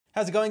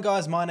How's it going,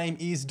 guys? My name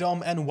is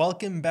Dom and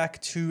welcome back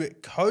to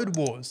Code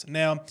Wars.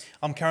 Now,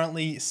 I'm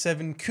currently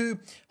 7Q,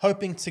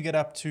 hoping to get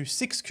up to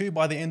 6Q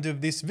by the end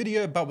of this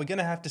video, but we're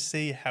gonna have to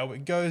see how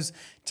it goes.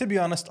 To be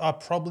honest, I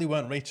probably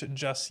won't reach it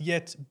just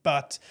yet,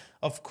 but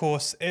of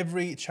course,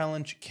 every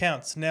challenge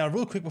counts. Now,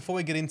 real quick before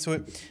we get into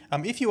it,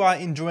 if you are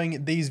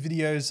enjoying these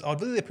videos,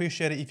 I'd really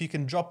appreciate it if you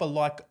can drop a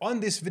like on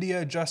this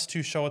video just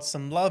to show it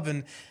some love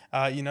and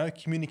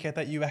communicate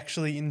that you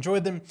actually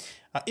enjoyed them.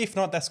 If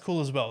not, that's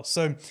cool as well.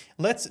 So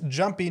let's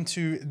jump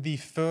into the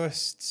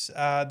first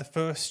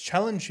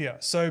challenge here.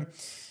 So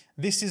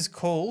this is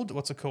called,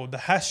 what's it called? The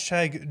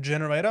hashtag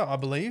generator, I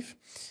believe.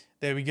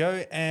 There we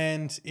go.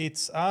 And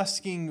it's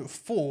asking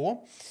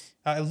for,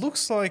 it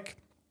looks like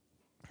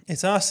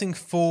it's asking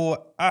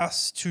for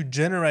us to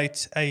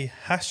generate a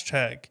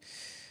hashtag.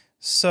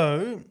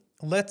 So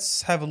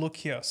let's have a look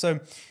here. So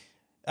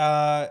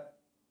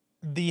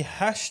the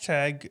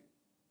hashtag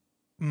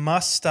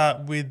must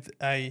start with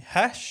a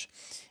hash.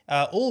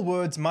 All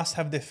words must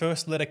have their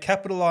first letter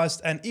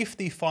capitalized, and if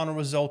the final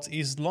result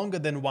is longer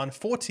than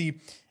 140,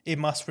 it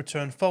must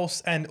return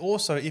false. And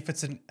also, if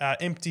it's an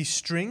empty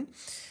string,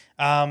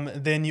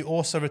 then you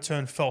also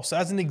return false. So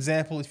as an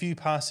example, if you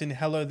pass in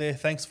hello there,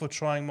 thanks for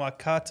trying my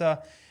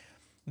kata,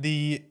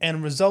 the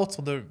end result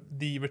or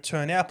the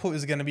return output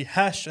is going to be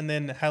hash, and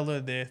then hello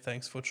there,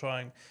 thanks for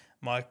trying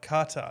my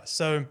kata.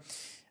 So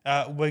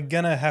we're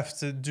gonna have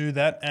to do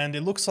that, and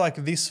it looks like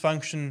this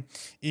function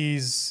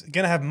is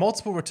gonna have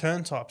multiple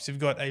return types. You've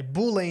got a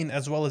boolean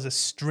as well as a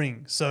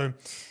string, so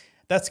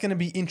that's gonna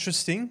be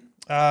interesting.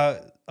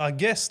 I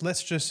guess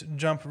let's just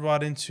jump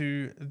right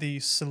into the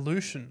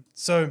solution.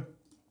 So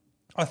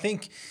I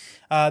think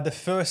the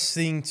first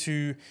thing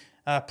to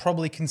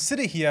probably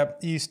consider here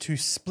is to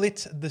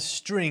split the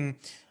string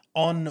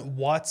on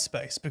white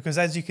space, because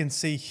as you can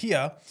see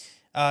here,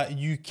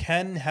 you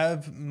can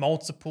have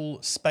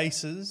multiple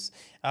spaces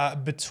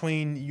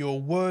between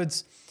your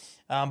words,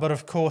 but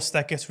of course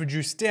that gets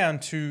reduced down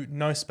to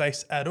no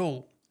space at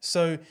all.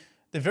 So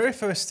the very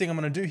first thing I'm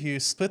going to do here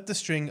is split the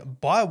string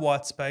by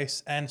white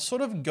space and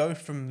sort of go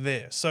from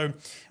there. So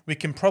we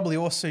can probably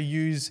also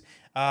use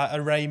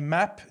array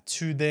map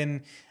to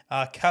then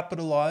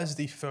capitalize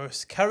the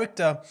first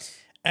character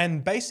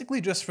and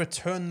basically just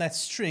return that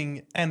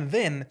string and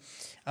then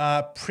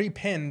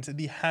prepend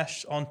the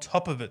hash on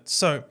top of it.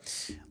 So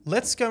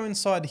let's go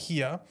inside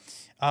here.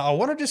 I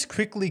want to just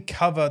quickly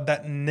cover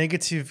that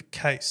negative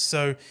case.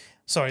 So,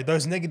 sorry,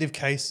 those negative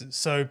cases.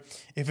 So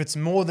if it's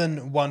more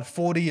than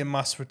 140, it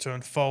must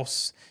return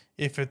false.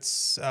 If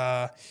it's,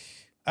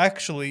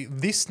 actually,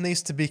 this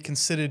needs to be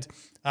considered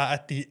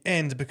at the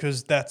end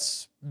because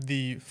that's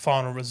the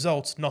final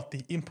result, not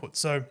the input.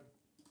 So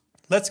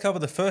let's cover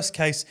the first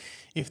case.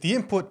 If the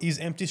input is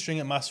empty string,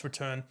 it must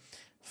return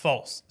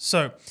false.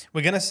 So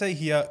we're going to say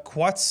here,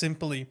 quite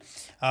simply,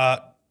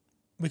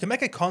 we can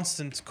make a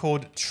constant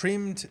called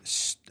trimmed.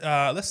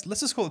 Let's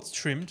just call it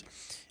trimmed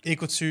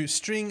equal to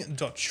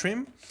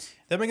string.trim.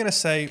 Then we're going to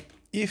say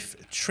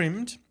if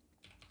trimmed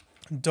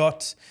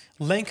dot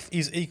length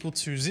is equal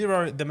to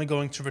 0, then we're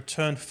going to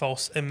return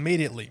false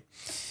immediately.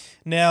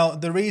 Now,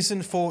 the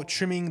reason for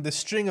trimming the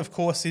string, of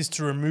course, is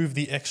to remove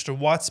the extra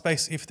white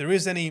space if there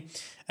is any,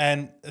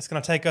 and it's going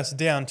to take us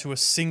down to a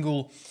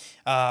single,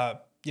 a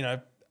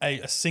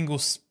single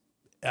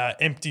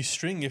empty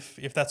string,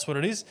 if that's what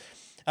it is.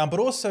 But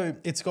also,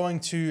 it's going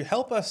to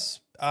help us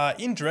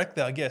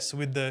indirectly, I guess,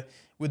 with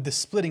the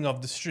splitting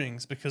of the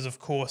strings, because of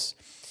course,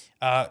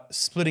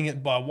 splitting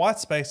it by white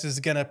space is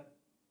going to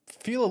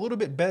feel a little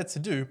bit better to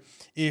do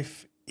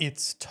if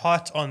it's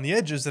tight on the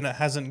edges and it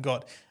hasn't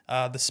got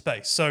the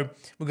space. So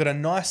we've got a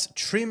nice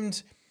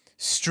trimmed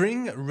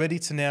string ready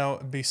to now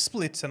be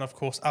split, and of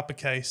course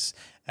uppercase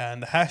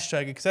and the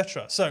hashtag,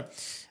 etc. So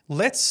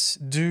let's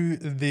do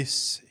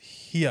this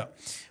here.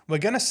 We're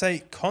going to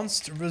say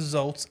const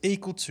results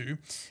equal to,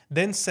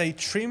 then say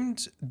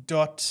trimmed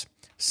dot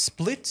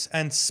split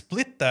and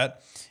split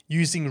that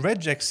using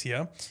regex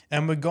here,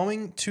 and we're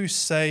going to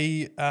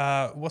say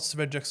what's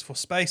the regex for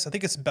space? I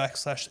think it's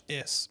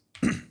 \s.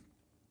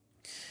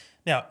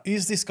 Now,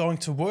 is this going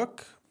to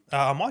work?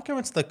 I might go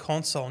into the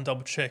console and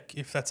double check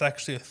if that's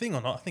actually a thing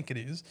or not. I think it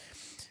is.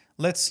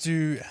 Let's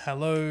do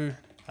hello,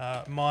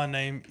 my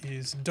name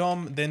is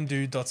Dom, then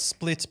do dot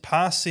split,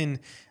 pass in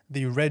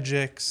the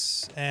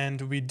regex,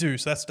 and we do.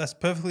 So that's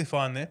perfectly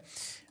fine there.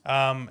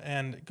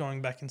 And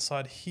going back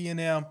inside here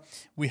now,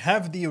 we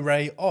have the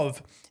array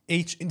of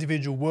each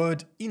individual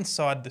word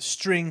inside the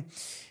string.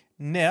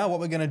 Now what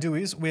we're going to do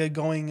is we're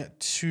going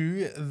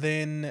to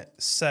then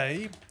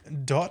say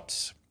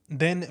dot,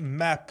 then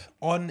map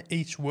on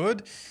each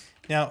word.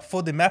 Now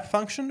for the map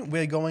function,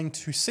 we're going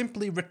to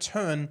simply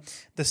return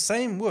the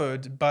same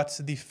word, but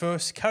the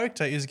first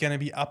character is going to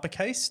be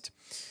uppercased.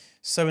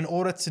 So in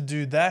order to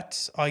do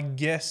that, I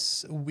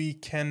guess we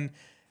can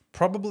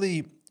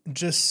probably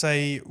just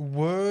say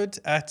word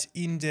at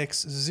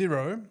index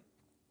 0.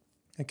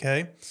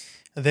 Okay.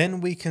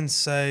 Then we can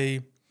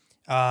say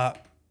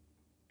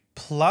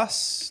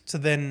plus to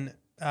then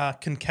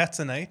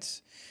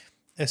concatenate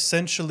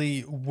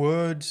essentially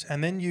word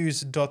and then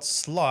use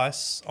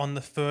 .slice on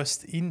the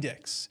first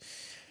index.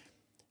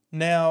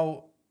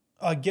 Now,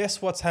 I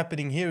guess what's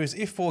happening here is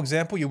if, for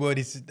example, your word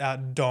is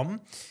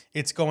DOM,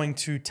 it's going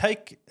to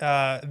take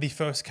the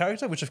first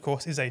character, which of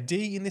course is a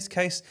D in this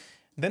case,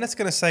 then it's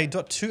going to say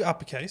 .to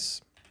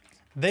uppercase,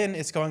 then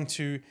it's going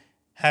to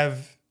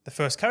have the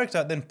first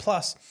character, then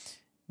plus,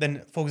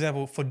 then for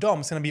example, for DOM,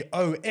 it's going to be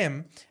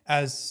OM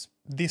as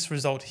this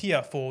result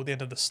here for the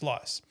end of the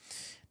slice.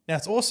 Now,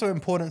 it's also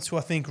important to,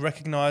 I think,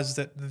 recognize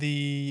that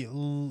the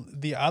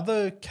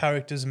other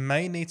characters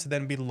may need to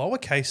then be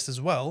lowercased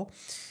as well.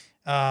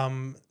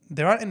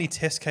 There aren't any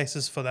test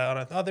cases for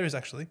that. Oh, there is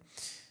actually.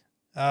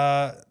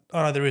 Oh,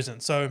 no, there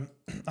isn't. So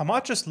I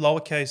might just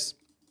lowercase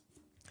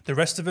the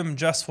rest of them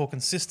just for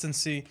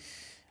consistency,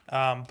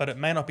 but it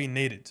may not be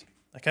needed.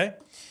 Okay,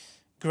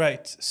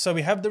 great. So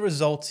we have the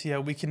results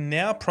here. We can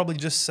now probably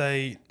just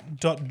say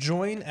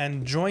 .join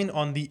and join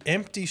on the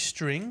empty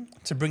string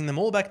to bring them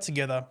all back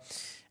together.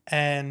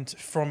 And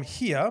from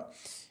here,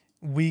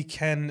 we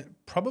can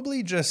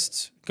probably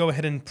just go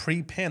ahead and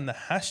prepend the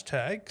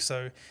hashtag.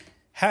 So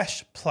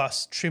hash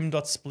plus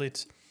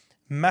trim.split,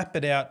 map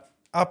it out,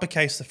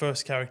 uppercase the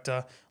first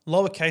character,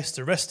 lowercase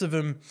the rest of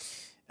them,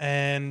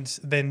 and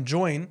then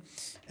join.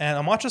 And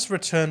I might just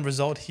return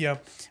result here.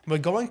 We're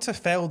going to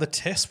fail the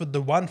test with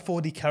the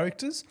 140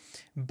 characters,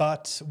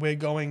 but we're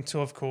going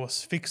to, of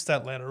course, fix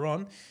that later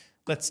on.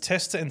 Let's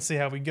test it and see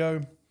how we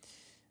go.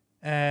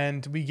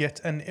 And we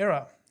get an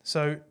error.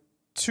 So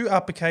 2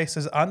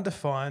 uppercases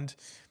undefined.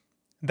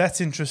 That's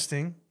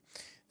interesting.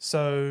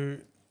 So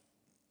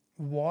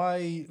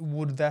why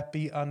would that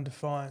be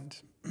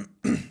undefined?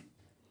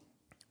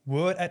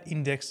 Word at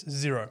index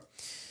 0.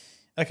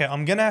 Okay,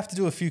 I'm going to have to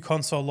do a few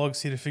console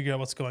logs here to figure out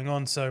what's going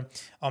on. So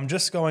I'm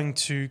just going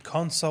to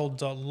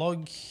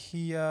console.log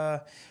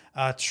here,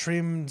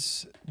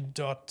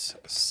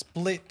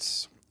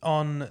 trimmed.split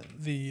on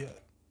the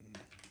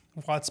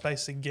white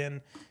space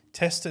again,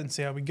 test it and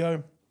see how we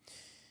go.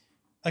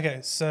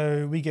 Okay,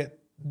 so we get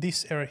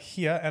this error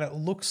here, and it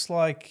looks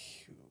like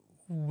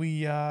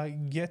we are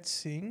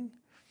getting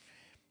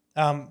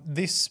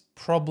this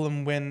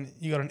problem when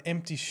you got an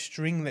empty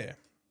string there.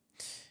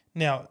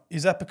 Now,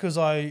 is that because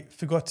I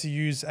forgot to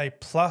use a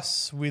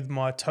plus with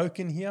my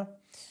token here?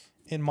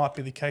 It might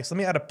be the case. Let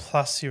me add a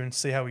plus here and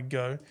see how we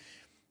go.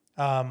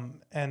 No,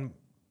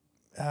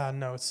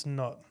 it's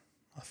not.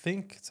 I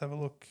think, let's have a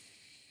look.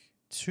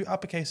 2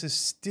 uppercases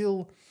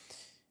still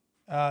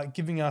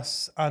giving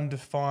us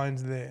undefined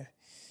there.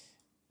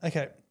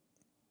 Okay,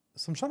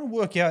 so I'm trying to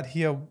work out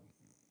here.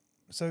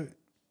 So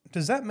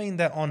does that mean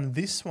that on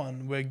this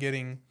one we're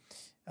getting,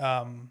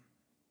 oh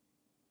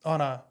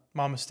no,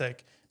 my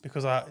mistake,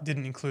 because I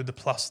didn't include the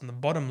plus in the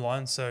bottom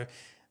line, so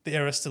the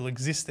error still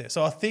exists there.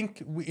 So I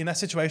think in that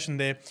situation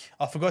there,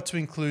 I forgot to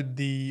include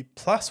the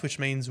plus, which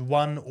means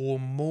 1 or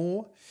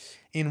more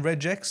in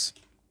regex,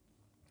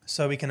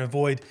 so we can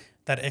avoid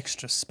that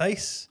extra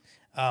space,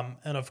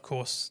 and of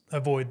course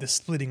avoid the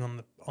splitting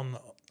on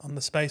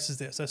the spaces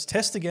there. So let's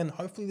test again.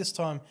 Hopefully this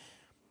time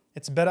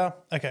it's better.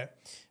 Okay,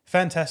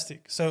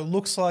 fantastic. So it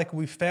looks like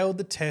we failed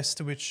the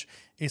test, which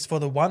is for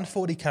the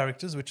 140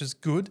 characters, which is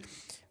good.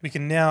 We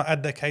can now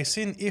add that case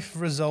in. If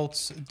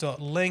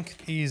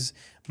results.length is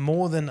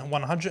more than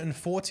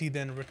 140,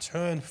 then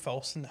return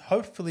false. And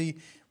hopefully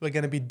we're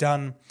going to be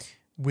done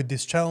with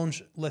this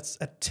challenge. Let's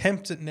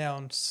attempt it now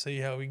and see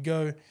how we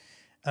go.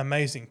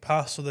 Amazing.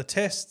 Pass all the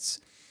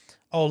tests.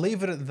 I'll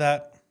leave it at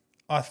that.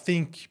 I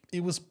think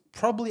it was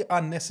probably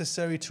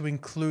unnecessary to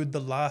include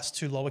the last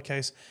 2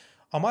 lowercase.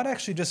 I might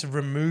actually just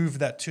remove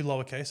that 2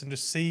 lowercase and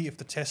just see if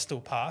the test still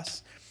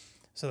pass.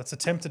 So let's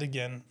attempt it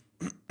again.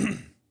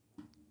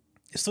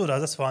 It still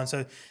does, that's fine.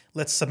 So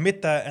let's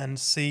submit that and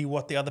see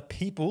what the other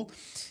people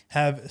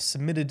have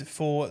submitted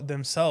for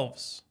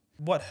themselves.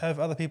 What have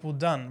other people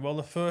done? Well,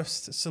 the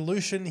first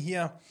solution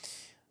here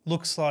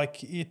looks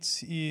like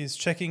it is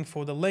checking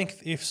for the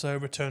length. If so,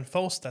 return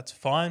false, that's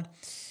fine.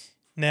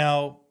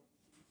 Now,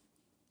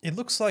 it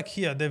looks like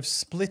here they've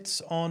split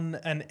on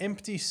an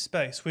empty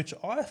space, which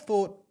I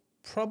thought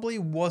probably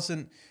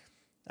wasn't,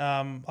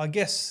 I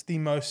guess, the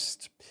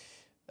most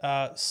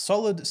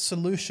solid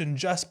solution,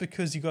 just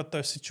because you got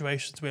those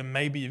situations where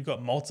maybe you've got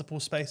multiple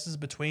spaces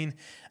between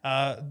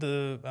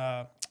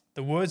the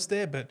words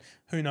there, but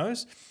who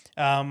knows?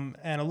 And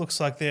it looks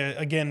like they're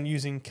again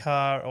using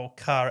car or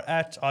car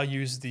at. I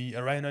use the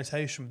array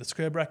notation with the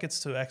square brackets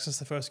to access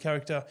the first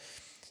character.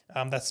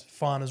 That's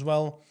fine as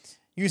well.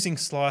 Using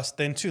slice,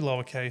 then 2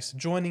 lowercase,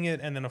 joining it,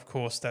 and then of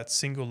course that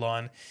single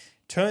line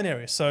turn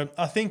area. So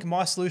I think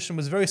my solution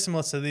was very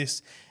similar to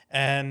this,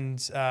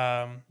 and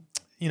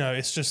you know,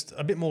 it's just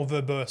a bit more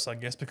verbose, I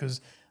guess,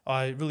 because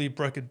I really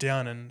broke it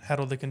down and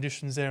had all the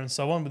conditions there and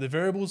so on with the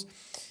variables.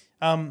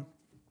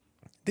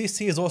 This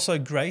here is also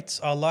great.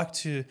 I like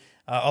to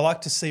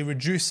see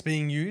reduce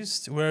being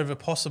used wherever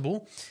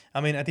possible.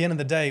 I mean, at the end of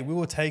the day, we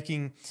were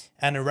taking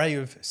an array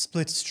of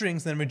split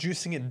strings, then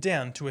reducing it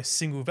down to a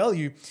single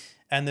value,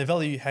 and the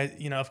value has,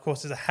 you know, of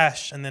course, is a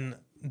hash, and then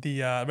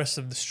the rest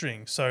of the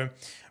string. So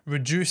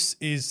reduce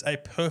is a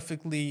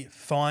perfectly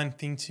fine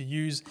thing to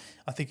use.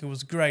 I think it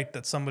was great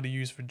that somebody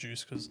used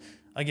reduce because,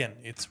 again,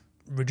 it's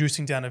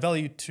reducing down a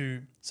value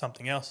to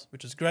something else,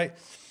 which is great.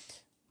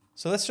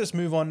 So let's just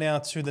move on now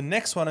to the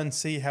next one and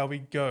see how we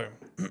go.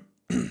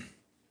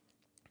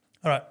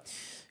 All right,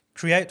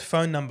 create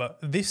phone number.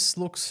 This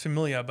looks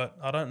familiar, but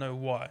I don't know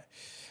why.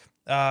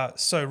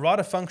 So write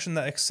a function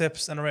that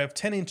accepts an array of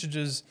 10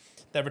 integers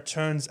that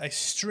returns a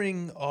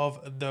string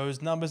of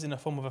those numbers in the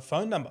form of a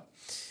phone number.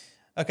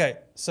 Okay,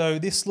 so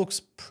this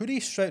looks pretty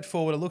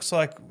straightforward. It looks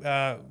like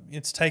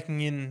it's taking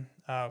in,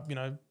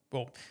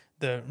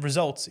 the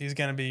results is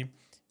going to be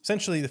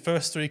essentially the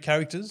first 3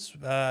 characters,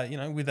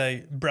 with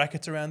a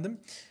bracket around them,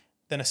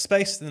 then a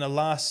space, then the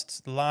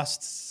last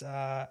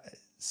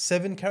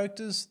 7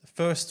 characters, the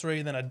first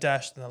 3, then a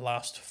dash, then the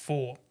last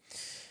 4.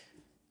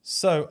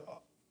 So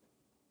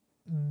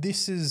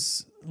this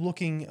is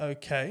looking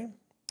okay.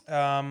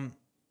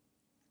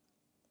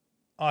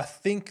 I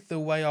think the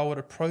way I would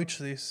approach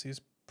this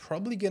is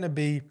probably going to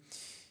be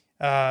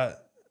a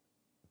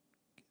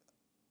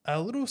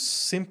little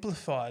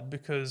simplified,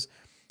 because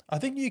I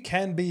think you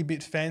can be a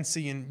bit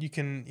fancy and you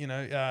can,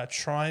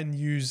 try and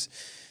use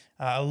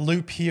a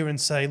loop here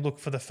and say, look,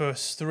 for the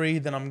first 3,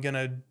 then I'm going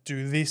to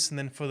do this, and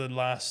then for the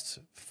last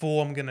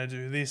 4, I'm going to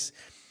do this.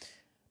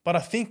 But I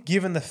think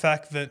given the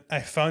fact that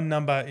a phone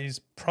number is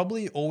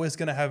probably always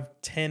going to have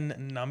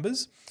 10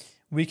 numbers,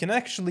 we can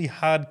actually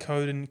hard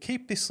code and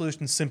keep this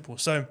solution simple.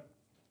 So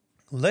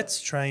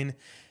let's train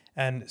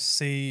and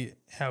see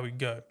how we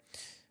go.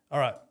 All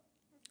right.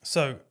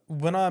 So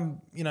when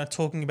I'm,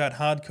 talking about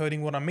hard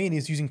coding, what I mean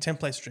is using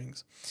template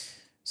strings.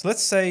 So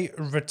let's say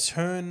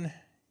return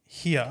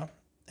here,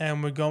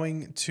 and we're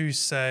going to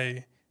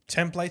say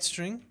template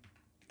string,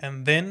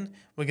 and then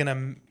we're going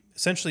to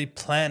essentially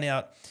plan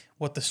out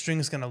what the string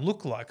is going to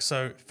look like.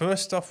 So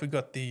first off, we've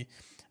got the,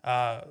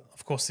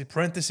 of course, the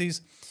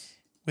parentheses.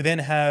 We then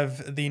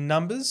have the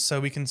numbers, so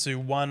we can do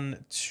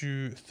 1,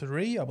 2,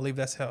 3. I believe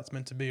that's how it's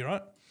meant to be,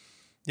 right?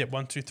 Yep,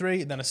 1, 2,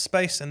 3, then a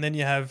space, and then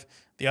you have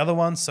the other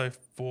ones, so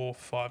 4,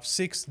 5,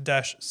 6,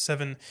 dash,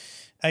 7,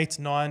 8,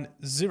 9,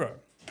 0.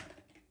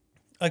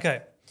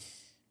 Okay,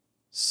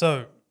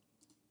 so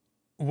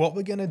what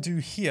we're going to do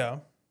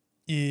here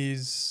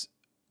is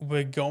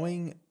we're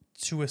going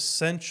to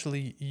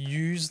essentially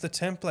use the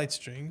template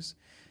strings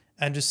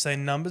and just say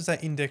numbers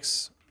at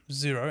index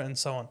 0 and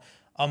so on.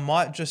 I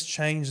might just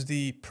change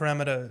the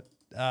parameter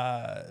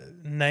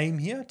name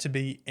here to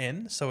be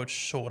n, so it's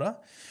shorter.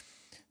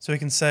 So we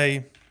can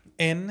say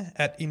n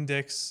at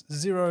index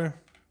 0,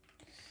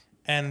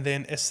 and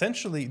then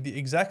essentially the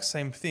exact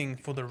same thing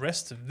for the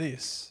rest of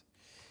this.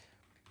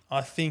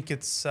 I think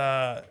it's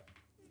going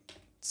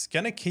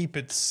to keep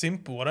it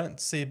simple. I don't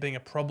see it being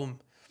a problem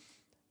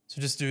to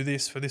just do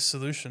this for this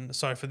solution.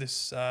 Sorry, for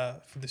this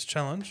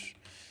challenge.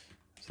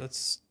 So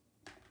let's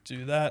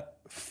do that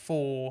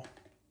for,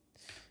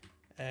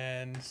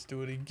 and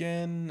do it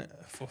again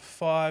for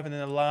 5, and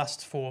then the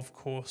last 4, of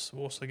course,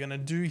 we're also going to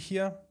do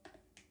here.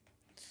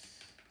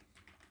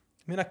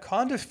 I mean, I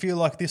kind of feel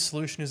like this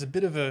solution is a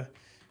bit of an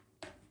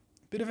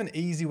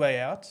easy way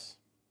out.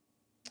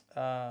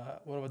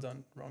 What have I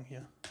done wrong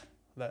here?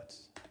 There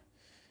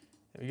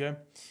we go.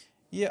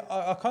 Yeah,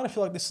 I kind of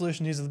feel like this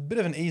solution is a bit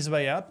of an easy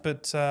way out,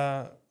 but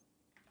I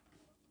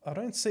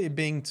don't see it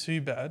being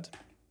too bad.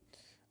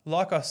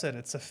 Like I said,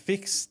 it's a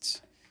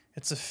fixed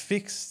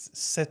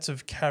set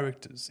of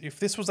characters. If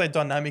this was a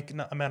dynamic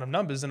amount of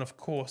numbers, then of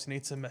course you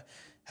need to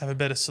have a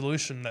better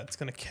solution that's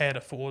going to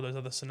cater for all those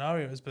other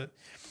scenarios. But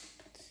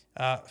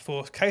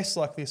for a case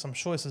like this, I'm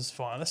sure this is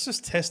fine. Let's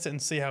just test it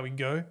and see how we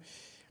go.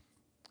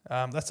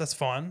 That's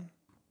fine.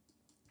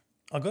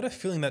 I've got a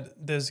feeling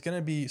that there's going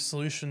to be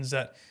solutions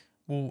that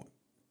will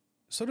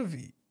sort of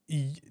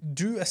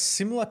do a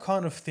similar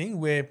kind of thing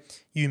where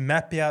you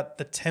map out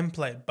the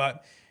template,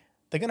 but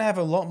they're going to have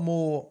a lot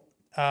more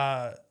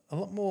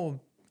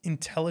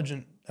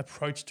intelligent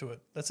approach to it.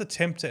 Let's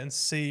attempt it and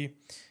see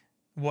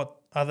what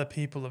other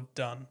people have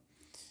done.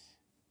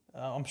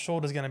 I'm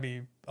sure there's going to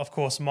be, of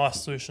course, my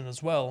solution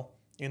as well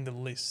in the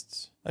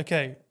list.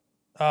 Okay.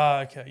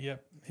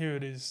 Yep. Here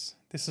it is.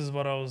 This is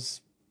what I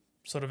was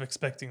sort of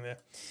expecting there.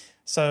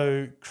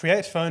 So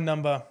create phone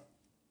number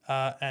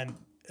and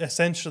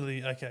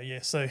essentially, okay,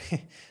 yeah. So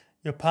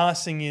you're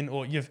passing in,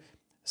 or you've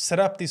set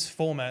up this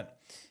format,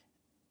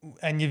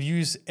 and you've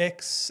used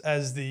X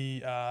as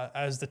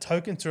the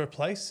token to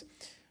replace.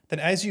 Then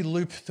as you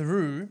loop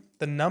through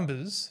the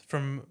numbers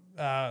from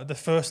the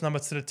first number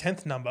to the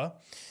 10th number,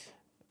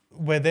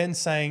 we're then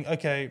saying,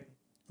 okay,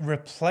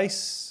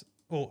 replace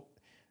or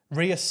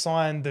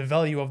reassign the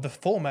value of the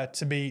format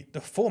to be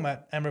the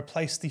format and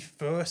replace the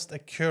first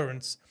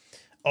occurrence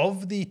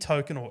of the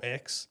token or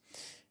X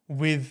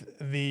with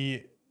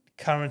the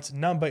current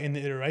number in the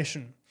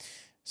iteration.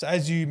 So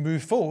as you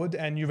move forward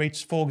and you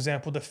reach, for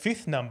example, the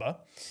 5th number,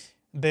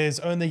 there's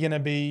only going to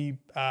be,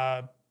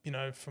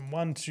 from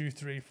 1, 2,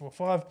 3, 4,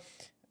 5,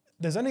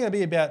 there's only going to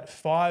be about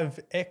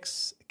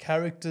 5x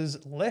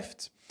characters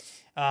left.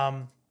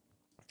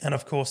 And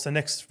of course, the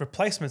next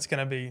replacement is going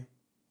to be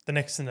the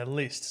next in the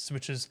list,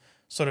 which is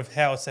sort of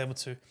how it's able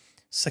to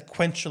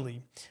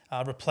sequentially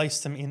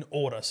replace them in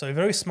order. So a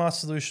very smart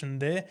solution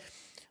there.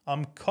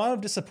 I'm kind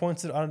of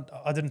disappointed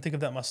I didn't think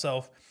of that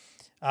myself.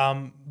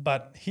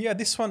 But here,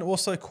 this one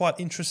also quite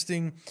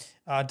interesting.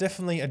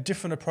 Definitely a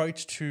different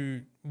approach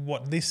to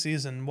what this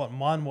is and what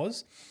mine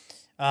was.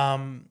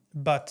 Yeah,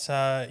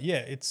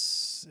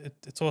 it's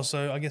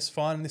also, I guess,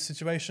 fine in this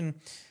situation.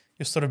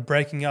 You're sort of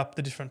breaking up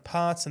the different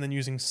parts and then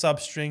using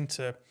substring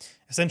to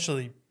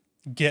essentially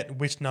get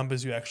which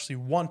numbers you actually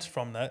want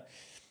from that,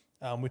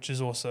 which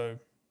is also,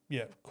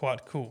 yeah,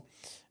 quite cool.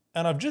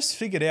 And I've just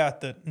figured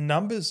out that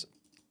numbers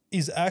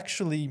is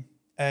actually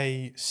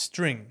a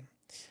string.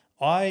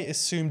 I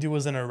assumed it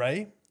was an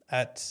array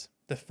at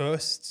the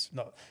first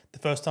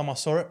time I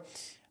saw it,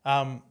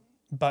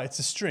 but it's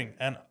a string.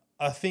 And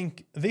I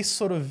think this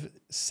sort of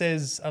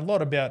says a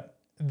lot about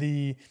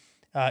the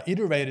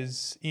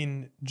iterators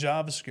in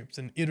JavaScript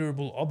and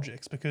iterable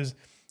objects, because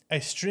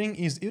a string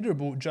is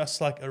iterable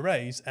just like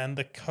arrays, and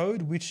the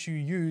code which you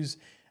use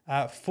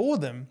for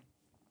them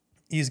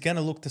is going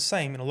to look the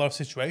same in a lot of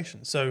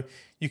situations. So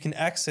you can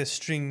access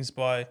strings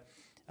by,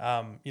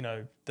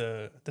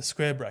 the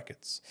square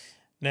brackets.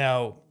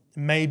 Now,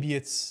 maybe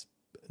it's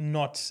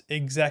not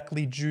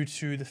exactly due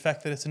to the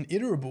fact that it's an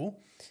iterable.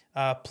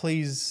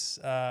 Please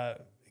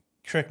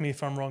correct me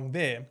if I'm wrong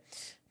there.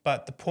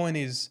 But the point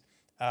is,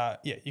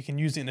 you can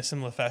use it in a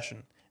similar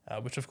fashion,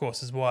 which of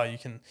course is why you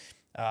can,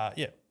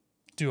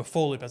 do a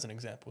for loop as an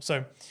example.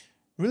 So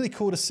really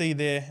cool to see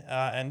there,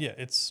 and yeah,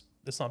 it's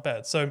not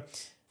bad. So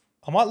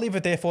I might leave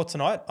it there for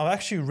tonight. I've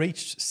actually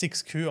reached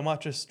 6Q. I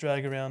might just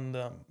drag around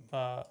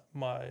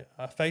my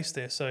face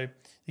there. So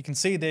you can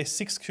see there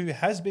 6Q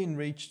has been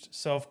reached.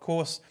 So of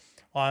course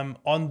I'm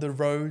on the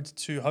road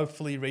to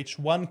hopefully reach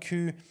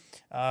 1Q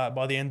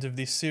by the end of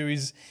this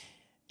series.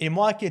 It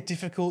might get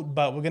difficult,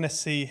 but we're going to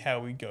see how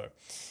we go.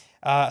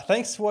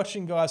 Thanks for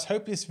watching, guys.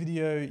 Hope this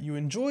video you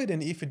enjoyed,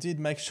 and if it did,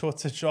 make sure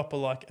to drop a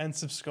like and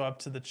subscribe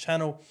to the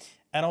channel,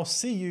 and I'll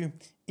see you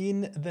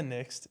in the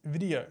next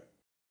video.